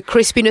 the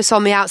crispiness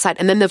on the outside,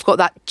 and then they've got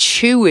that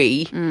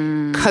chewy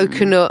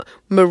coconut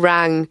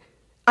meringue.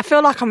 I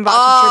feel like I'm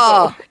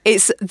about to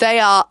dribble.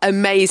 They are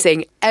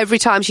amazing. Every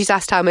time she's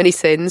asked how many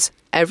sins,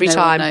 every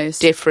time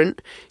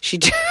different. She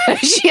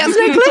has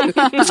no clue.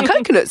 It's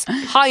coconuts.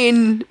 High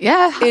in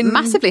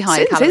massively high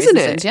sins, in calories, isn't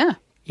and it? sins,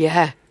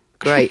 Yeah.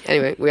 Great.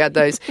 Anyway, we had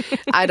those.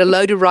 I had a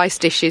load of rice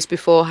dishes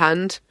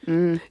beforehand.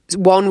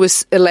 One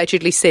was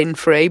allegedly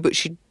sin-free, but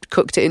she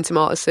cooked it in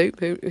tomato soup.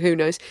 Who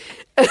knows?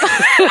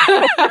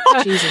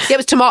 Jesus. Yeah, it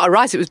was tomato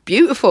rice. It was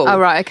beautiful. Oh,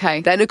 right,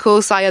 okay. Then, of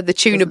course, I had the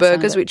tuna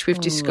burgers, which we've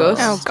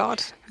discussed. Oh,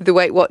 God. The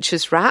Weight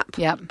Watchers wrap.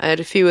 Yep. I had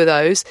a few of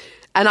those.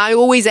 And I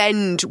always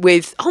end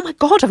with, oh, my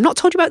God, I've not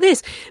told you about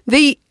this.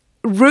 The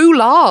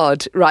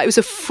roulade, right? It was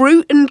a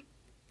fruit and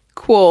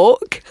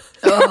quark.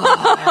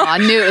 I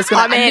knew it was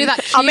going to. I knew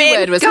that Q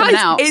word was coming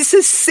out. It's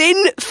a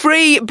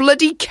sin-free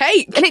bloody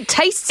cake, and it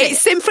tastes. It's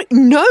sin-free.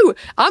 No,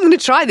 I'm going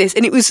to try this.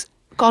 And it was,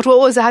 God, what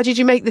was it? How did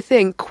you make the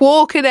thing?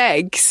 Quark and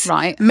eggs.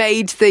 Right.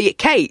 Made the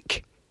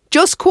cake.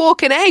 Just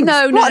quark and eggs.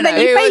 No. And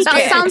then you bake that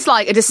it. Sounds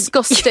like a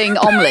disgusting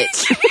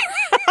omelette.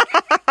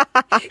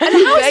 And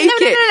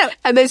no.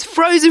 And there's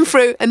frozen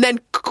fruit, and then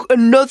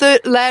another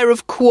layer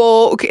of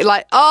quark.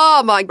 Like,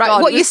 oh my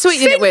God! What are you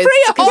sweetening it with?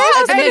 At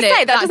the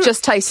minute, that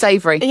just tastes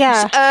savoury.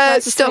 Yeah,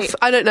 stuff.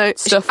 I don't know.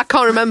 Stuff. I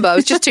can't remember. I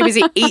was just too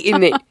busy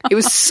eating it. It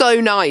was so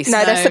nice.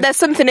 No, there's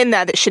something in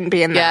there that shouldn't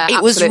be in there. Yeah,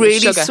 it was really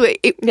sugar.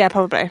 sweet.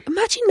 Probably.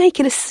 Imagine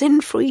making a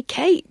sin-free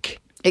cake.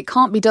 It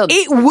can't be done.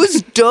 It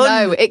was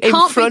done. No, it can't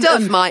in front be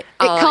done. Of my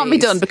eyes. It can't be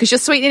done because you're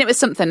sweetening it with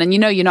something, and you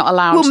know you're not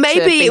allowed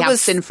to have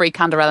sin-free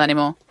Canderel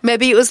anymore.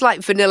 Maybe it was like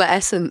vanilla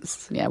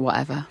essence. Yeah,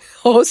 whatever.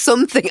 Or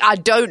something. I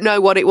don't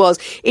know what it was.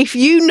 If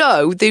you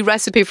know the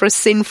recipe for a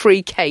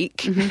sin-free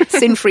cake,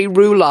 sin-free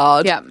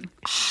roulade,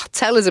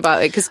 tell us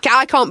about it, because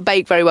I can't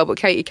bake very well, but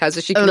Katie can,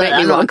 so she can make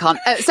me one. I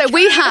can't. So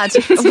we had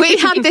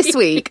this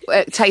week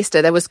at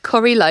Taster, there was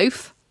curry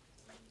loaf.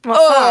 What's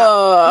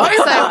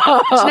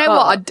that? So, do you know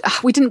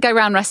what? We didn't go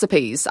around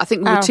recipes. I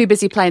think we were too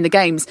busy playing the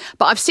games.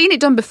 But I've seen it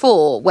done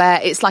before where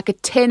it's like a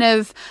tin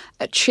of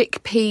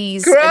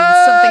chickpeas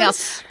and something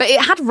else. But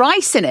it had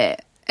rice in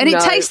it. And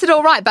it tasted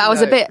all right, but I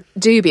was a bit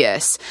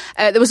dubious.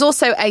 There was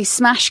also a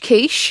smash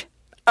quiche.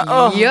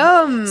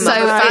 Yum! So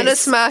fan of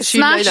smash.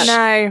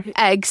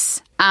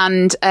 Eggs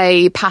and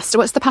a pasta.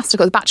 What's the pasta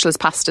called? The bachelor's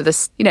pasta.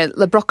 This,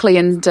 the broccoli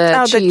and cheese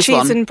one. The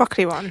cheese and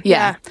broccoli one.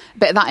 Yeah.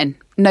 Bit of that in.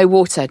 No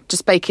water.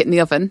 Just bake it in the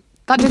oven.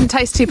 That didn't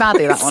taste too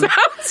badly, that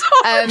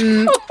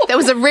one. There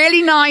was a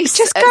really nice...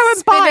 Just go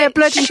and buy a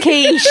bloody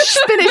quiche.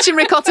 Spinach and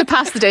ricotta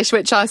pasta dish,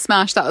 which I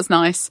smashed. That was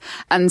nice.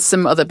 And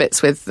some other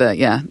bits with,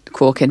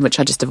 quark in, which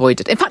I just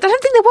avoided. In fact, I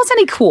don't think there was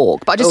any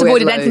quark, but I just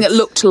avoided anything that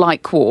looked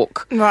like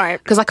quark. Right.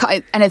 Because I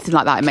can't... Anything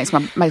like that, it makes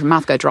my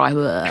mouth go dry.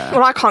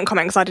 Well, I can't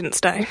comment because I didn't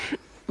stay.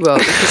 Well,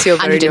 because you're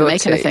very and you didn't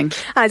naughty. make anything.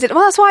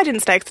 Well, that's why I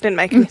didn't stay, because I didn't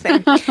make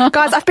anything.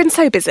 Guys, I've been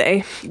so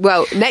busy.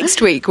 Well,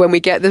 next week when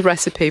we get the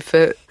recipe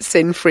for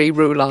sin-free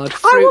roulade,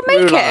 I will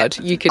make it.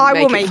 You can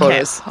make it for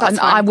us. And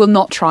I will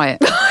not try it.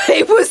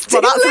 It was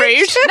delicious. That's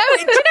rude. No,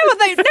 do you know what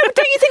though? No, don't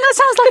you think that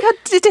sounds like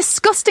a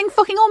disgusting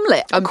fucking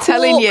omelette? I'm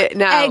telling you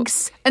now.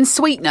 Eggs and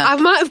sweetener. I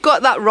might have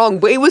got that wrong,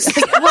 but it was...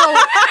 Well,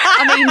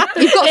 I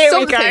mean, you've got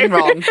something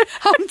wrong.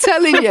 I'm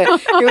telling you,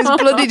 it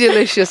was bloody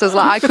delicious. I was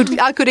like,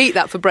 I could eat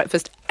that for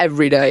breakfast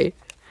every day.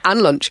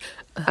 And lunch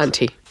and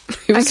tea.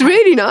 It was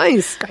really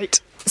nice.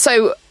 Great.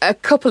 So a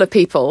couple of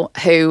people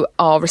who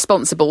are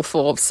responsible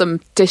for some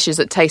dishes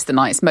at Taster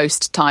Nights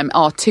most time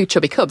are two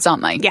chubby cubs,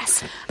 aren't they?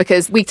 Yes.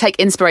 Because we take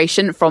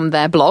inspiration from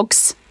their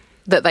blogs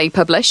that they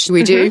publish.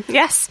 We do.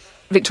 Yes.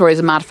 Victoria's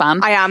a mad fan.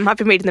 I am. I've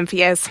been reading them for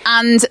years.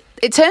 And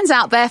it turns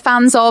out they're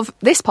fans of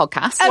this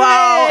podcast.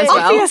 Well,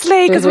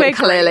 obviously, because we're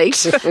clearly.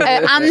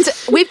 And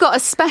we've got a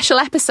special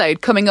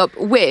episode coming up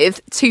with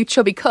two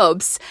chubby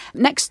cubs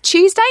next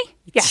Tuesday.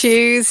 Yes.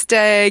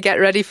 Tuesday, get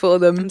ready for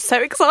them. I'm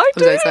so excited.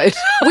 I'm so excited.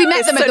 We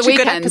met them at the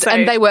weekend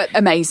and they were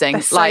amazing.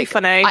 They're so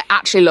funny. I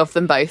actually love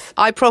them both.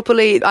 I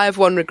have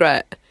one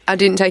regret. I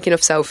didn't take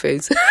enough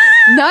selfies.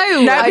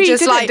 No, we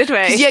just didn't, did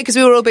we? Yeah, because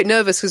we were all a bit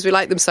nervous because we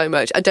like them so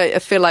much. I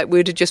feel like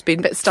we'd have just been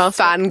a bit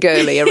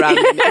fangirly around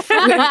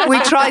them. We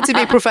tried to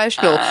be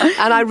professional,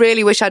 and I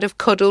really wish I'd have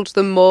cuddled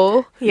them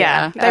more.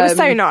 Yeah, they were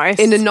so nice.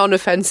 In a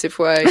non-offensive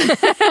way.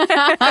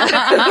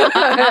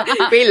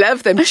 We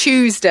love them.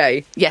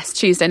 Tuesday. Yes,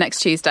 Tuesday, next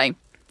Tuesday.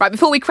 Right,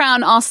 before we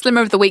crown our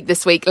Slimmer of the Week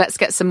this week, let's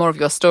get some more of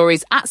your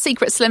stories at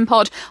Secret Slim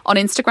Pod on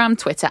Instagram,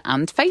 Twitter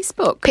and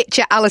Facebook.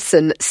 Picture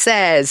Alison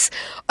says,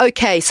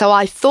 OK, so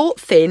I thought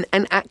thin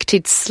and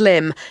acted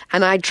slim,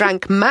 and I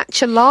drank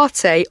matcha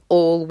latte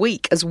all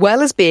week, as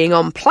well as being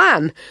on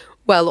plan.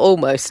 Well,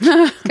 almost,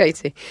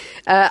 Katie.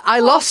 I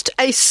lost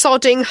a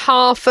sodding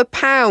 £0.5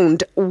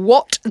 pound.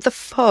 What the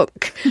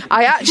fuck?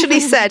 I actually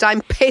said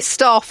I'm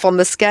pissed off on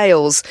the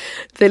scales.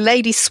 The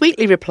lady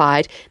sweetly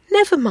replied,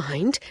 never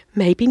mind,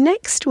 maybe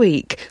next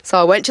week. So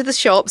I went to the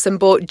shops and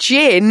bought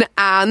gin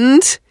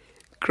and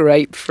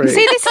grapefruit.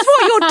 See, this is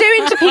what you're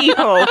doing to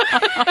people.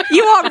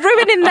 You are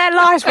ruining their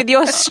lives with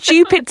your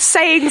stupid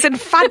sayings and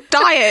fad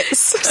diets.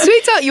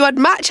 Sweetheart, you had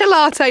matcha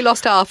latte,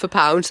 lost £0.5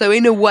 pound, so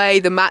in a way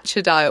the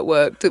matcha diet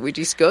worked that we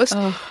discussed.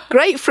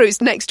 Grapefruits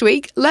next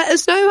week. Let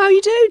us know how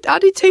you do.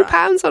 Added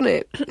 £2 on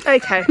it.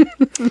 Okay,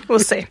 we'll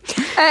see.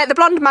 The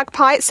Blonde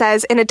Magpie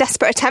says, in a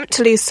desperate attempt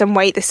to lose some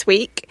weight this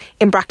week,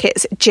 in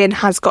brackets, gin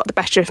has got the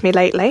better of me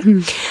lately,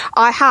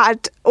 I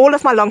had all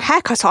of my long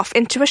hair cut off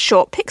into a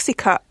short pixie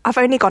cut. I've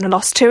only gone and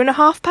lost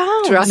 £2.5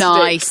 pounds. Drastic.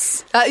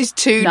 Nice. That is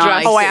too Nice.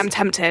 drastic. Oh, I am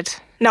tempted.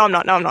 No, I'm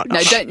not. No,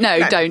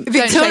 don't.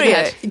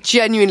 Victoria, Don't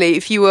genuinely,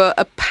 if you were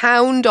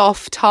 £1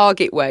 off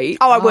target weight...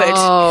 Oh, I would.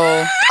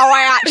 Oh,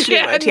 I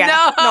actually would, yeah.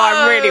 No,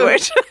 I really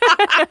would.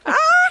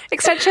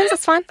 Extensions,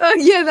 that's fine.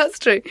 Yeah, that's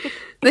true.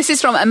 This is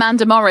from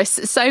Amanda Morris.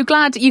 So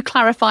glad you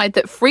clarified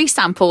that free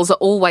samples are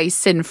always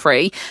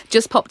sin-free.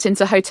 Just popped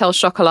into Hotel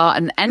Chocolat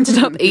and ended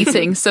up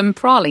eating some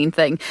praline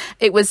thing.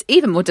 It was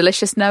even more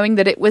delicious knowing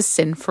that it was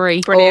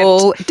sin-free. Brilliant.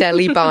 All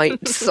deli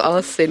bites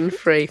are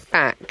sin-free.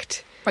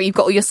 Fact. Right, you've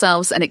got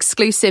yourselves an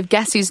exclusive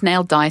Guess Who's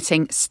Nailed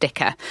Dieting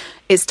sticker.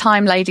 It's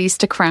time, ladies,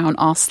 to crown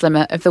our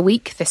Slimmer of the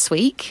Week this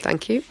week.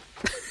 Thank you.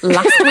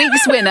 Last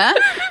week's winner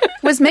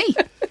was me.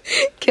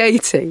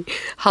 Katie.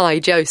 Hi,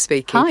 Joe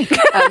speaking. Hi.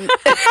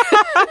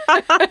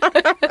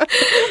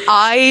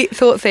 I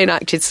thought thin,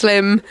 acted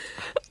slim,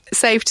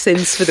 saved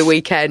sins for the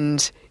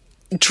weekend,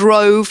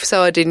 drove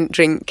so I didn't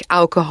drink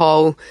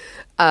alcohol,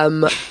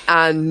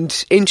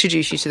 and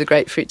introduced you to the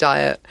grapefruit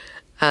diet.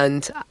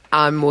 And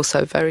I'm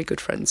also very good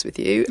friends with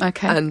you.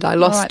 Okay. And I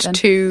lost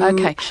two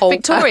whole...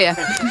 Victoria.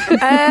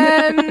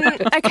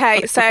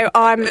 Okay, so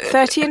I'm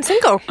 30 and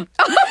single.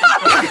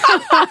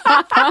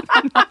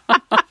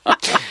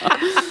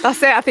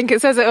 That's it, I think it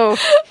says it all.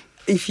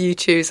 If you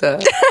choose her.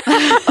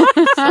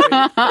 Sorry,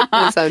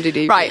 that sounded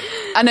evil. Right.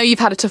 I know you've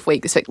had a tough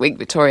week this week,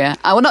 Victoria.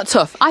 Well, not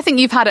tough. I think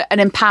you've had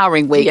an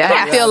empowering week. Yeah.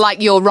 I feel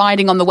like you're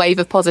riding on the wave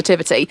of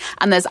positivity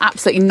and there's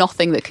absolutely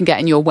nothing that can get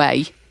in your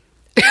way.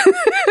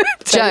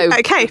 Joe.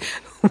 Okay.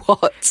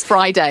 What?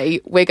 Friday,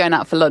 we're going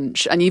out for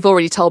lunch and you've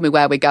already told me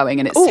where we're going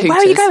and it's Hooters. Where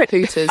are you going?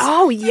 Hooters.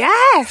 Oh,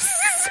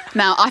 yes.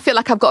 Now, I feel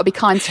like I've got to be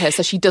kind to her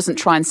so she doesn't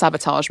try and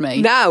sabotage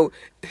me. Now,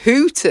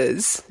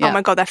 Hooters... Oh,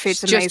 my God, their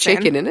food's amazing. Just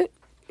chicken, isn't it?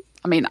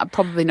 I mean,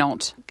 probably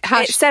not.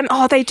 It's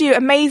they do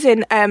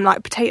amazing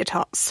like potato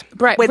tots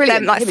with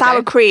brilliant. like Here we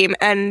sour go. cream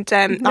and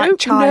like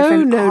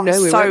chive. No, we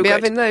so won't be good.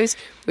 having those.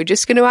 We're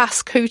just going to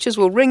ask Hooters.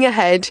 We'll ring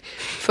ahead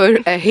for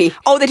a they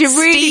do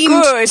really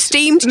good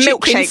steamed chicken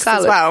milkshakes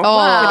salad as well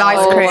with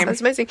ice cream. That's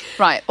amazing.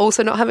 Right.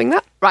 Also not having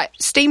that. Right.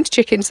 Steamed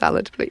chicken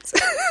salad, please.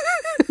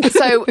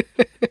 So,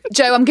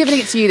 Joe, I'm giving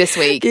it to you this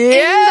week in the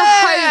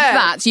hope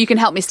that you can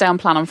help me stay on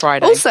plan on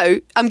Friday. Also,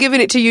 I'm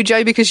giving it to you,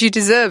 Joe, because you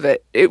deserve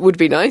it. It would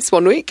be nice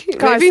one week,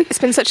 Guys, maybe. it's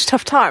been such a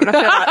tough time. And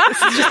I feel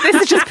like this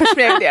has just pushed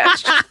me over the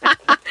edge.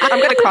 I'm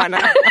going to cry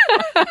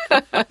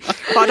now.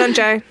 Well done,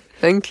 Joe.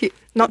 Thank you.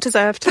 Not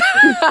deserved.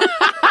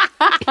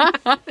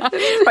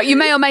 Right, you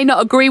may or may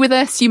not agree with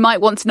us. You might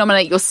want to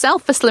nominate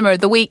yourself for Slimmer of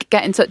the Week.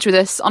 Get in touch with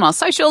us on our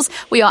socials.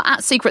 We are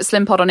at Secret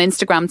Slim Pod on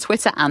Instagram,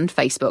 Twitter and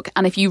Facebook.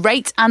 And if you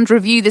rate and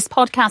review this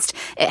podcast,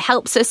 it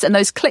helps us and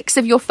those clicks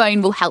of your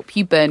phone will help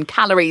you burn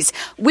calories.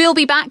 We'll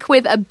be back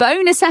with a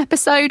bonus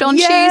episode on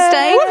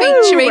Tuesday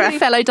featuring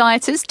fellow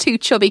dieters, 2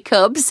 chubby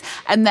cubs,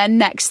 and then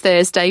next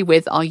Thursday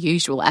with our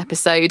usual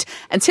episode.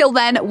 Until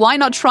then, why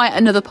not try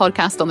another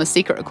podcast on the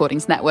Secret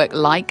Recordings Network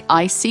like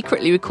I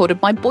secretly recorded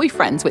my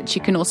boyfriends, which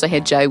you can also hear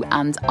Joe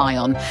and I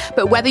on.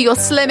 But whether you're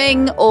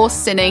slimming or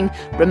sinning,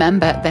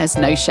 remember there's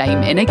no shame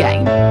in a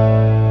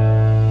game.